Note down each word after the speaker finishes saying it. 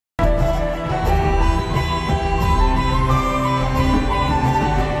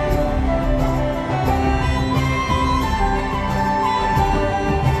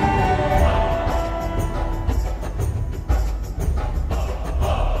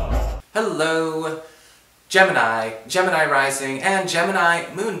Hello, Gemini, Gemini rising, and Gemini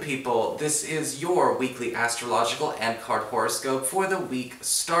moon people. This is your weekly astrological and card horoscope for the week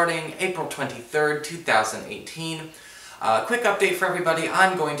starting April 23rd, 2018. Quick update for everybody.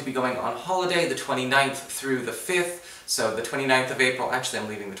 I'm going to be going on holiday the 29th through the 5th. So the 29th of April, actually I'm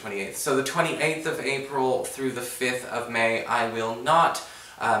leaving the 28th. So the 28th of April through the 5th of May, I will not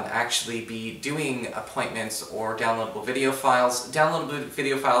actually be doing appointments or downloadable video files. Downloadable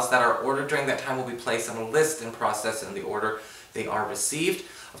video files that are ordered during that time will be placed on a list and processed in the order they are received.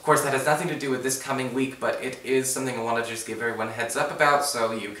 Of course, that has nothing to do with this coming week, but it is something I want to just give everyone a heads up about,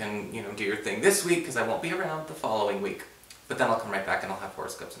 so you can, do your thing this week, because I won't be around the following week. But then I'll come right back and I'll have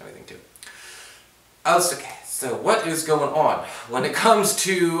horoscopes and everything too. Okay, so what is going on when it comes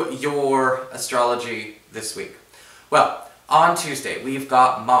to your astrology this week? Well, on Tuesday, we've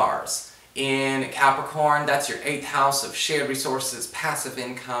got Mars in Capricorn. That's your 8th house of shared resources, passive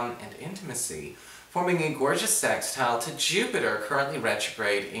income, and intimacy, forming a gorgeous sextile to Jupiter, currently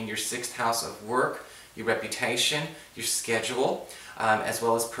retrograde in your 6th house of work, your reputation, your schedule, as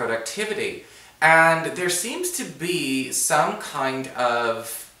well as productivity. And there seems to be some kind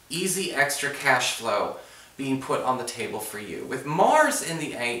of easy extra cash flow being put on the table for you. With Mars in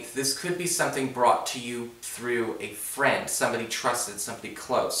the 8th, this could be something brought to you through a friend, somebody trusted, somebody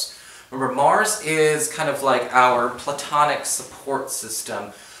close. Remember, Mars is kind of like our platonic support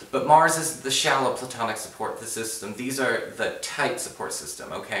system, but Mars is the shallow platonic support system. These are the tight support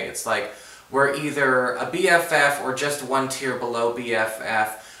system, okay? It's like we're either a BFF or just one tier below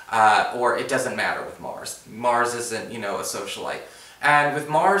BFF, or it doesn't matter with Mars. Mars isn't, a socialite. And with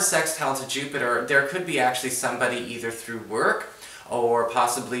Mars sextile to Jupiter, there could be actually somebody either through work or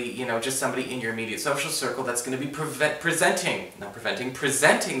possibly, just somebody in your immediate social circle that's going to be presenting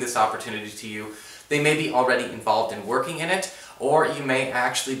this opportunity to you. They may be already involved in working in it, or you may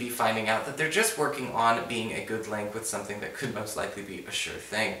actually be finding out that they're just working on being a good link with something that could most likely be a sure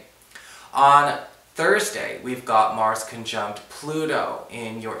thing. On Thursday, we've got Mars conjunct Pluto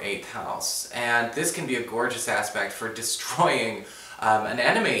in your 8th house, and this can be a gorgeous aspect for destroying an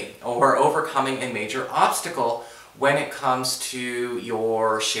enemy or overcoming a major obstacle when it comes to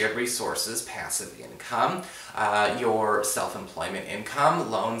your shared resources, passive income, your self-employment income,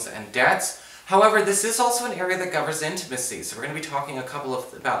 loans and debts. However, this is also an area that governs intimacy, so we're going to be talking about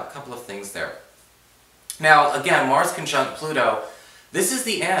a couple of things there. Now, again, Mars conjunct Pluto, this is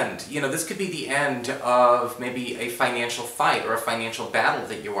the end. This could be the end of maybe a financial fight or a financial battle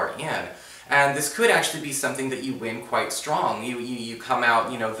that you are in. And this could actually be something that you win quite strong. You come out,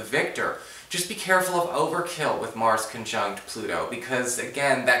 the victor. Just be careful of overkill with Mars conjunct Pluto, because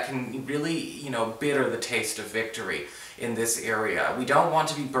again, that can really, bitter the taste of victory in this area. We don't want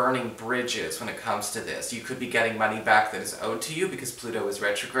to be burning bridges when it comes to this. You could be getting money back that is owed to you because Pluto is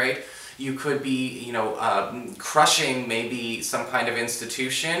retrograde. You could be, crushing maybe some kind of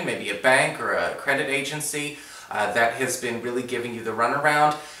institution, maybe a bank or a credit agency, that has been really giving you the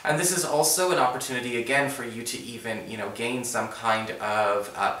runaround. And this is also an opportunity, again, for you to even, gain some kind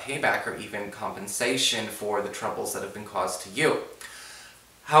of payback or even compensation for the troubles that have been caused to you.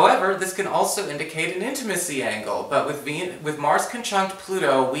 However, this can also indicate an intimacy angle, but with Mars conjunct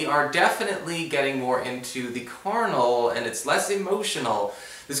Pluto, we are definitely getting more into the carnal, and it's less emotional.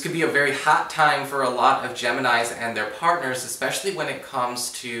 This could be a very hot time for a lot of Geminis and their partners, especially when it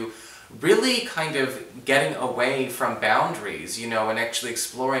comes to really kind of getting away from boundaries, and actually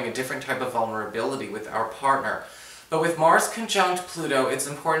exploring a different type of vulnerability with our partner. But with Mars conjunct Pluto, it's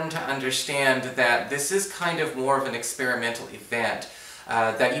important to understand that this is kind of more of an experimental event.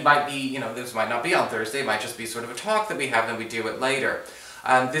 That you might be, this might not be on Thursday, it might just be sort of a talk that we have and we do it later.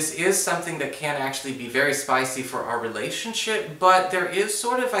 This is something that can actually be very spicy for our relationship, but there is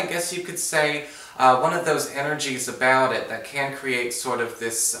sort of, I guess you could say, one of those energies about it that can create sort of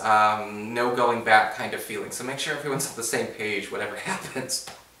this no going back kind of feeling. So make sure everyone's on the same page, whatever happens.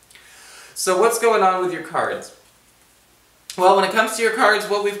 So what's going on with your cards? Well, when it comes to your cards,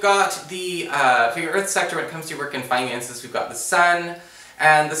 we've got the, for your Earth sector, when it comes to your work and finances, we've got the Sun.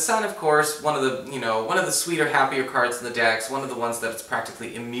 And the Sun, of course, one of the sweeter, happier cards in the decks, one of the ones that's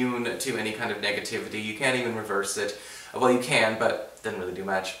practically immune to any kind of negativity. You can't even reverse it. Well, you can, but it doesn't really do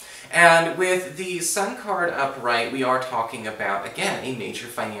much. And with the Sun card upright, we are talking about, again, a major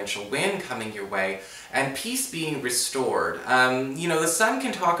financial win coming your way, and peace being restored. The Sun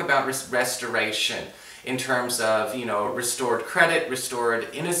can talk about restoration in terms of, restored credit, restored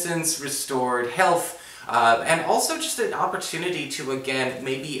innocence, restored health, and also just an opportunity to, again,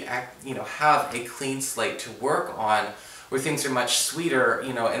 maybe, have a clean slate to work on where things are much sweeter,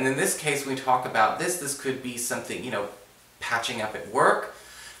 and in this case, when we talk about this could be something, patching up at work.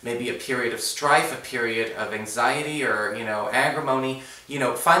 maybe a period of strife, a period of anxiety or, agrimony,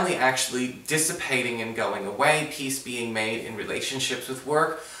 finally actually dissipating and going away, peace being made in relationships with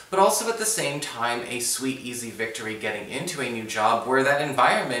work, but also at the same time a sweet, easy victory getting into a new job where that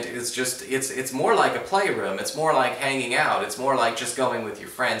environment is just, it's more like a playroom, it's more like hanging out, it's more like just going with your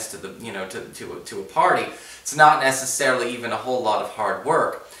friends to the, to a party. It's not necessarily even a whole lot of hard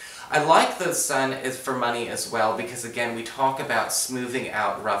work. I like the Sun is for money as well because, again, we talk about smoothing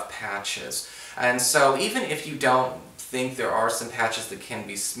out rough patches. And so even if you don't think there are some patches that can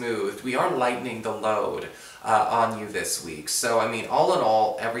be smoothed, we are lightening the load on you this week. So, I mean, all in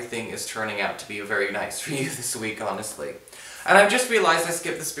all, everything is turning out to be very nice for you this week, honestly. And I've just realized I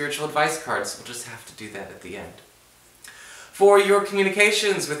skipped the spiritual advice cards, so we'll just have to do that at the end. For your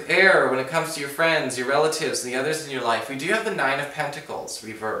communications with air, when it comes to your friends, your relatives, and the others in your life, we do have the Nine of Pentacles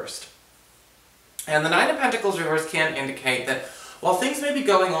reversed. And the Nine of Pentacles reversed can indicate that while things may be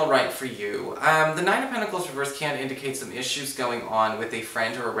going all right for you, the Nine of Pentacles reversed can indicate some issues going on with a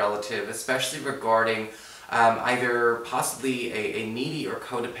friend or a relative, especially regarding either possibly a needy or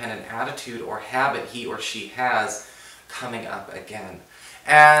codependent attitude or habit he or she has coming up again.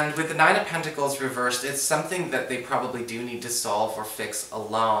 And with the Nine of Pentacles reversed, it's something that they probably do need to solve or fix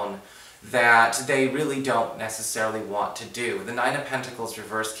alone that they really don't necessarily want to do. The Nine of Pentacles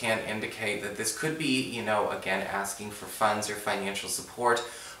reversed can indicate that this could be, again, asking for funds or financial support,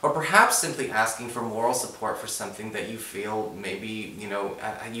 or perhaps simply asking for moral support for something that you feel maybe,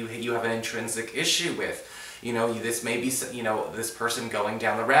 you have an intrinsic issue with. This may be, this person going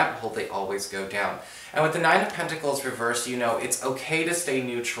down the rabbit hole they always go down. And with the Nine of Pentacles reversed, it's okay to stay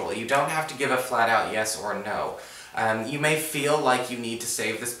neutral. You don't have to give a flat-out yes or no. You may feel like you need to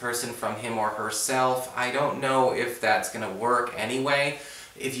save this person from him or herself. I don't know if that's going to work anyway.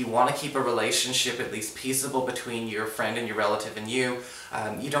 If you want to keep a relationship at least peaceable between your friend and your relative and you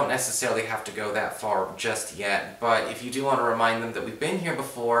don't necessarily have to go that far just yet. But if you do want to remind them that we've been here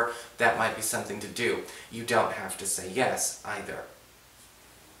before, that might be something to do. You don't have to say yes either.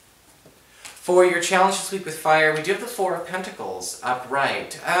 For your challenge this week with fire, we do have the Four of Pentacles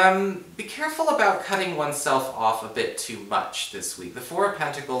upright. Be careful about cutting oneself off a bit too much this week. The Four of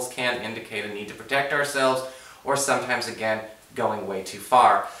Pentacles can indicate a need to protect ourselves, or sometimes, again, going way too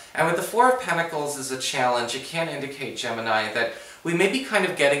far. And with the Four of Pentacles as a challenge, it can indicate, Gemini, that we may be kind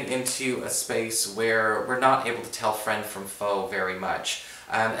of getting into a space where we're not able to tell friend from foe very much.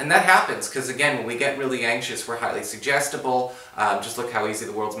 And that happens because, again, when we get really anxious, we're highly suggestible. Just look how easy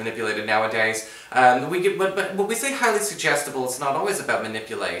the world's manipulated nowadays. But when we say highly suggestible, it's not always about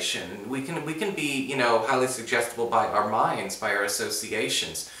manipulation. We can be, highly suggestible by our minds, by our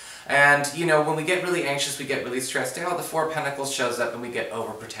associations. And, when we get really anxious, we get really stressed out, the Four of Pentacles shows up and we get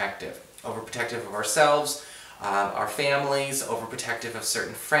overprotective. Overprotective of ourselves, our families, overprotective of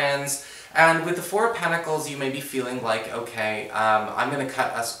certain friends. And with the Four of Pentacles, you may be feeling like, okay, I'm going to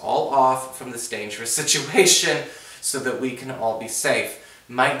cut us all off from this dangerous situation so that we can all be safe.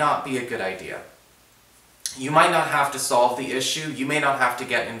 Might not be a good idea. You might not have to solve the issue, you may not have to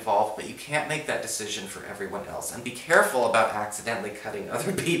get involved, but you can't make that decision for everyone else. And be careful about accidentally cutting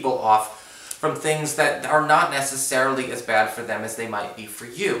other people off from things that are not necessarily as bad for them as they might be for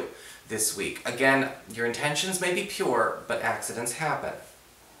you this week. Again, your intentions may be pure, but accidents happen.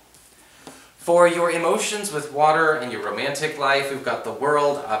 For your emotions with water and your romantic life, we've got the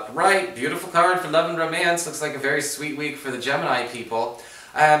World upright. Beautiful card for love and romance. Looks like a very sweet week for the Gemini people.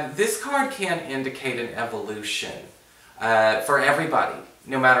 This card can indicate an evolution for everybody,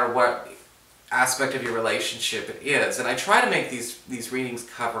 no matter what aspect of your relationship it is. And I try to make these readings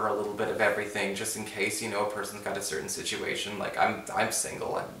cover a little bit of everything, just in case, a person's got a certain situation. Like, I'm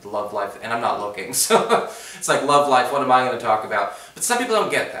single, I love life, and I'm not looking, so it's like, love life, what am I going to talk about? But some people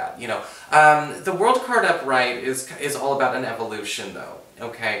don't get that, The World card upright is all about an evolution, though,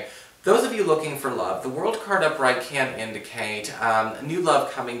 okay? Those of you looking for love, the World card upright can indicate new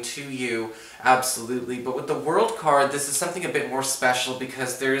love coming to you, absolutely. But with the World card, this is something a bit more special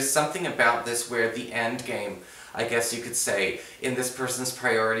because there is something about this where the end game, I guess you could say, in this person's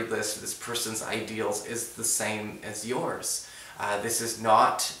priority list, this person's ideals, is the same as yours. This is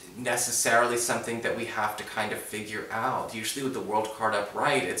not necessarily something that we have to kind of figure out. Usually with the World card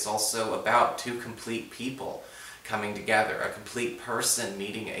upright, it's also about two complete people coming together, a complete person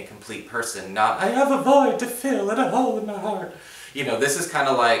meeting a complete person, not, I have a void to fill and a hole in my heart. This is kind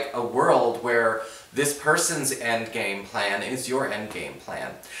of like a world where this person's end game plan is your end game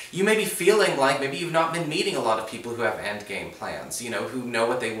plan. You may be feeling like maybe you've not been meeting a lot of people who have end game plans, who know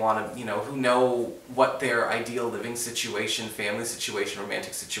what they want to, who know what their ideal living situation, family situation,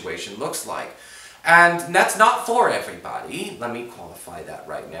 romantic situation looks like. And that's not for everybody. Let me qualify that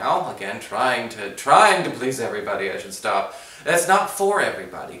right now. Again, trying to please everybody, I should stop. That's not for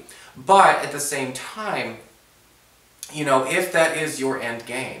everybody. But at the same time, you know, if that is your end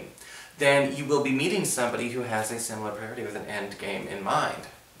game, then you will be meeting somebody who has a similar priority with an end game in mind,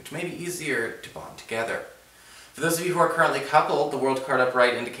 which may be easier to bond together. For those of you who are currently coupled, the World card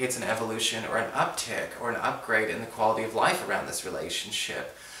upright indicates an evolution or an uptick or an upgrade in the quality of life around this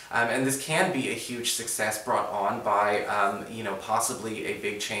relationship. And this can be a huge success brought on by, you know, possibly a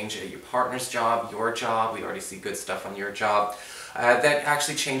big change at your partner's job, your job. We already see good stuff on your job. That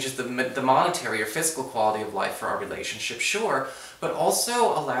actually changes the monetary or fiscal quality of life for our relationship, sure, but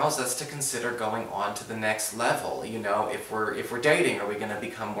also allows us to consider going on to the next level. You know, if we're dating, are we going to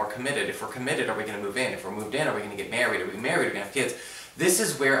become more committed? If we're committed, are we going to move in? If we're moved in, are we going to get married? Are we married? Are we going to have kids? This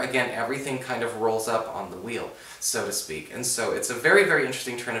is where, again, everything kind of rolls up on the wheel, so to speak. And so it's a very, very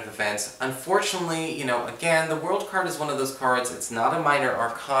interesting turn of events. Unfortunately, you know, again, the World card is one of those cards. It's not a minor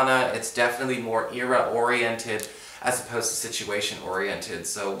arcana. It's definitely more era-oriented as opposed to situation-oriented,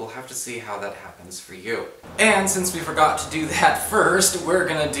 so we'll have to see how that happens for you. And since we forgot to do that first, we're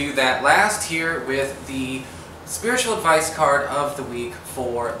going to do that last here with the spiritual advice card of the week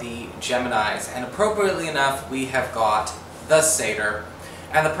for the Geminis. And appropriately enough, we have got the Satyr,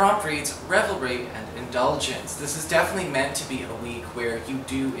 and the prompt reads, Revelry and Indulgence. This is definitely meant to be a week where you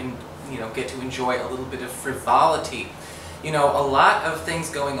do, get to enjoy a little bit of frivolity. You know, a lot of things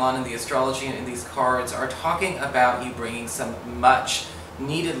going on in the astrology and in these cards are talking about you bringing some much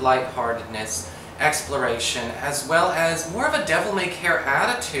needed lightheartedness, exploration, as well as more of a devil-may-care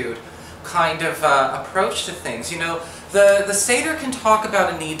attitude kind of approach to things. You know, the Satyr can talk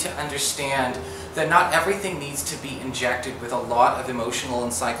about a need to understand that not everything needs to be injected with a lot of emotional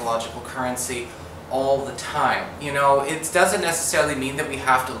and psychological currency all the time. You know, it doesn't necessarily mean that we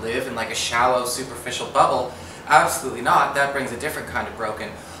have to live in like a shallow, superficial bubble. Absolutely not. That brings a different kind of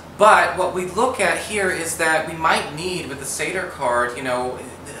broken. But what we look at here is that we might need, with the Satyr card, you know,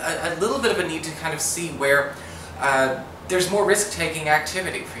 a little bit of a need to kind of see where there's more risk-taking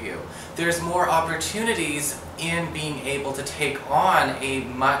activity for you. There's more opportunities in being able to take on a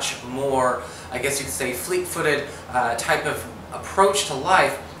much more, I guess you could say, fleet-footed type of approach to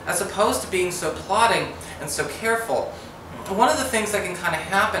life, as opposed to being so plodding and so careful. One of the things that can kind of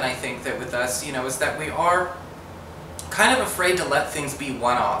happen, I think, that with us, you know, is that we are kind of afraid to let things be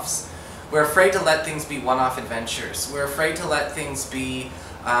one-offs. We're afraid to let things be one-off adventures. We're afraid to let things be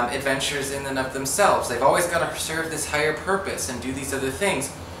adventures in and of themselves. They've always got to serve this higher purpose and do these other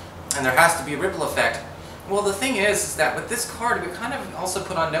things, and there has to be a ripple effect. Well, the thing is that with this card, we kind of also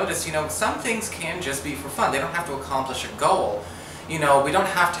put on notice, you know, some things can just be for fun. They don't have to accomplish a goal. You know, we don't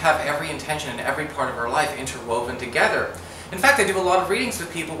have to have every intention in every part of our life interwoven together. In fact, I do a lot of readings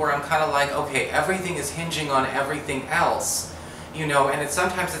with people where I'm kind of like, okay, everything is hinging on everything else, you know, and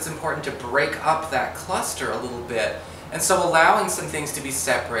sometimes it's important to break up that cluster a little bit. And so allowing some things to be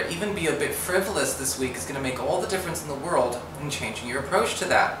separate, even be a bit frivolous this week, is going to make all the difference in the world in changing your approach to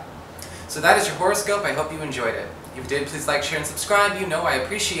that. So that is your horoscope. I hope you enjoyed it. If you did, please like, share, and subscribe. You know I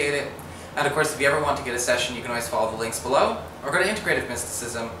appreciate it. And of course, if you ever want to get a session, you can always follow the links below, or go to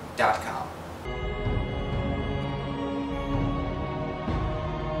integrativemysticism.com.